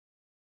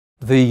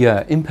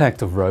The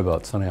impact of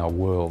robots on our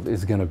world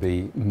is going to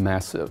be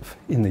massive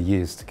in the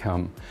years to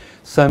come.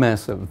 So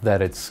massive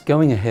that it's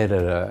going ahead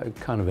at a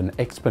kind of an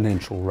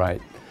exponential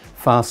rate,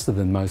 faster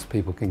than most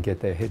people can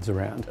get their heads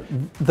around.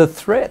 The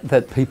threat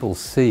that people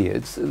see,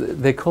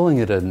 they're calling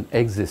it an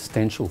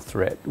existential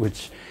threat,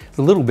 which is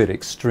a little bit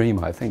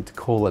extreme, I think, to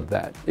call it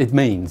that. It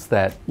means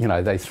that,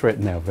 they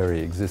threaten our very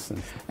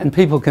existence. And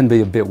people can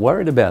be a bit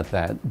worried about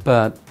that,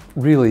 but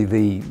really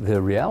the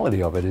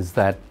reality of it is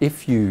that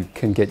if you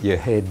can get your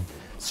head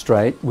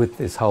straight with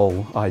this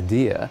whole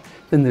idea,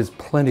 then there's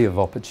plenty of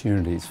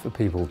opportunities for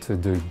people to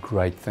do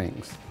great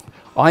things.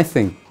 I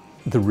think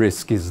the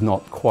risk is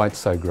not quite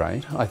so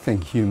great. I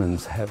think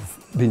humans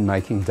have been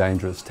making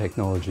dangerous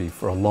technology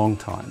for a long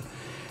time,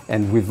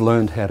 and we've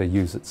learned how to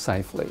use it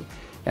safely.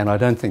 And I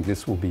don't think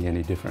this will be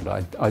any different.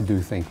 I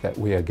do think that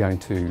we are going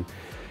to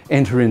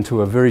enter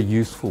into a very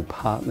useful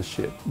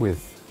partnership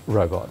with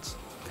robots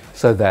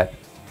so that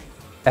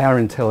our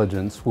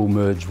intelligence will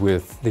merge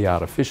with the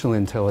artificial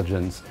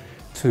intelligence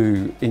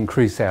to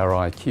increase our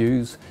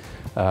IQs,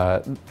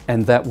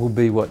 and that will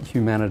be what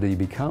humanity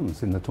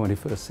becomes in the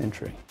 21st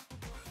century.